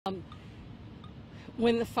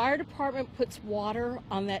When the fire department puts water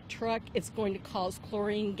on that truck, it's going to cause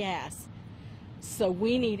chlorine gas. So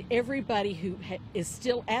we need everybody who is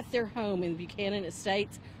still at their home in Buchanan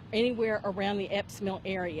Estates, anywhere around the Epps Mill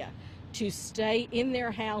area, to stay in their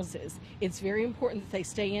houses. It's very important that they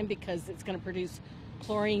stay in because it's going to produce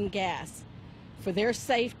chlorine gas. For their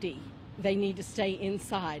safety, they need to stay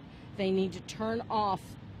inside. They need to turn off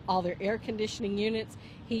all their air conditioning units,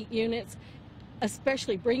 heat units.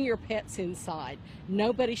 Especially bring your pets inside.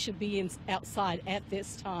 Nobody should be outside at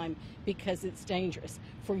this time because it's dangerous.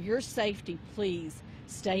 For your safety, please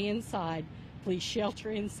stay inside. Please shelter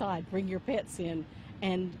inside. Bring your pets in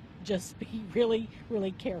and just be really,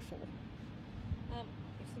 really careful. You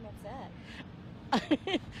seem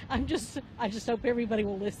upset. I just hope everybody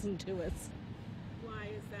will listen to us. Why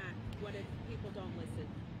is that? What if people don't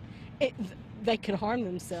listen? They could harm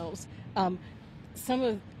themselves.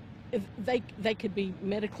 They could be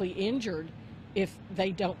medically injured if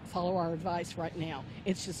they don't follow our advice right now.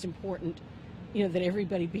 It's just important, that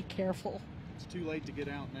everybody be careful. It's too late to get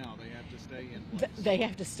out now. They have to stay in place. They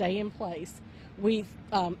have to stay in place. We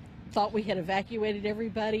thought we had evacuated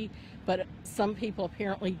everybody, but some people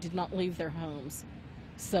apparently did not leave their homes.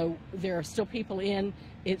 So there are still people in.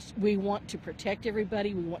 We want to protect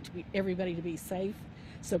everybody. We want everybody to be safe.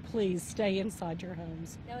 So please stay inside your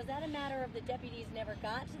homes. Now, is that a matter of the deputies never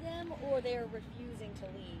got to them, or they're refusing to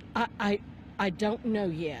leave? I don't know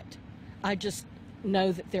yet. I just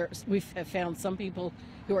know that we have found some people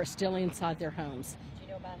who are still inside their homes. Do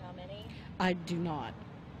you know about how many? I do not.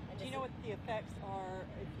 Do you know what the effects are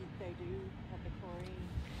if they do have the chlorine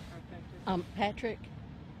affected? Patrick,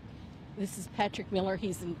 this is Patrick Miller.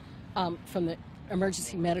 He's from the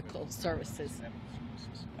Emergency Medical Services.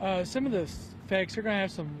 Some of the effects, they're going to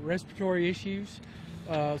have some respiratory issues,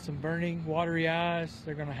 some burning, watery eyes.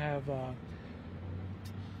 They're going to have,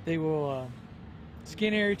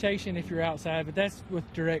 skin irritation if you're outside, but that's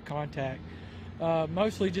with direct contact.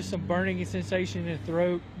 Mostly just some burning sensation in the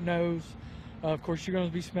throat, nose. Of course, you're going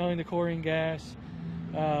to be smelling the chlorine gas,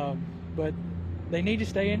 but they need to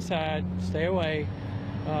stay inside, stay away.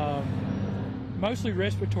 Mostly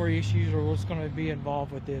respiratory issues are what's going to be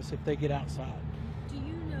involved with this if they get outside.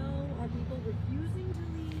 Are people refusing to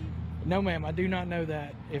leave? No, ma'am, I do not know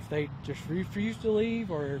that. If they just refused to leave,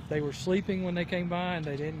 or if they were sleeping when they came by and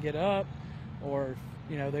they didn't get up, or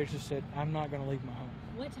if, they just said, I'm not going to leave my home.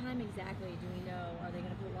 What time exactly do we know? Are they going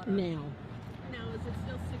to put water Now. Now, is it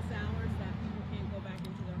still 6 hours that people can't go back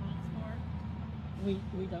into their homes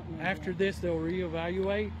for? We don't know. After this, they'll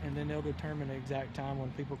reevaluate, and then they'll determine the exact time when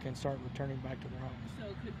people can start returning back to their homes. So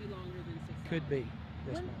it could be longer than 6 hours? Could be.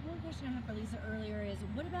 Yes, one question I had for Lisa earlier is,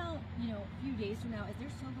 what about, a few days from now, is there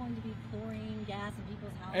still going to be chlorine gas in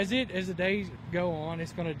people's houses? As the days go on,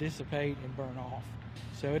 it's going to dissipate and burn off.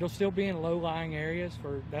 So it'll still be in low-lying areas.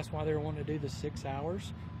 That's why they're wanting to do the 6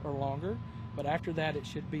 hours or longer. But after that, it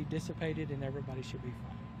should be dissipated and everybody should be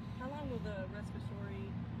fine. How long will the respiratory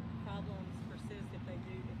problems persist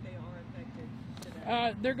if they are affected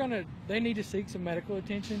today? They need to seek some medical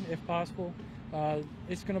attention if possible.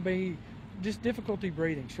 It's going to be just difficulty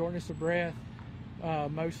breathing, shortness of breath,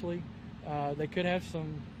 mostly. They could have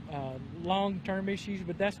some long-term issues,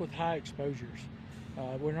 but that's with high exposures.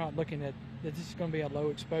 We're not looking at that. This is going to be a low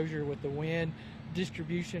exposure with the wind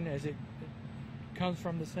distribution as it comes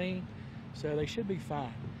from the scene, so they should be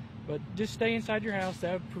fine. But just stay inside your house.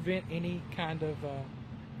 That would prevent any kind of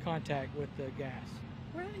contact with the gas.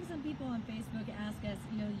 We're having some people on Facebook ask us,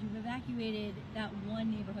 you've evacuated that one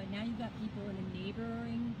neighborhood. Now you've got people in the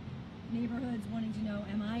neighboring neighborhoods wanting to know,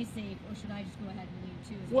 am I safe, or should I just go ahead and leave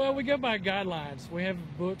too? Well, we go by guidelines. We have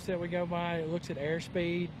books that we go by. It looks at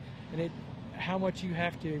airspeed and how much you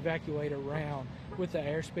have to evacuate around with the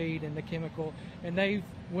airspeed and the chemical. And they've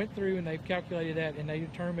went through and they've calculated that, and they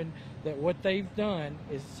determined that what they've done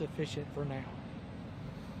is sufficient for now.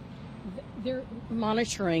 They're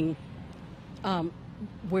monitoring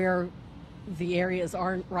where the areas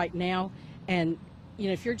are right now, and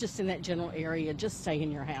if you're just in that general area, just stay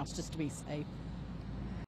in your house just to be safe.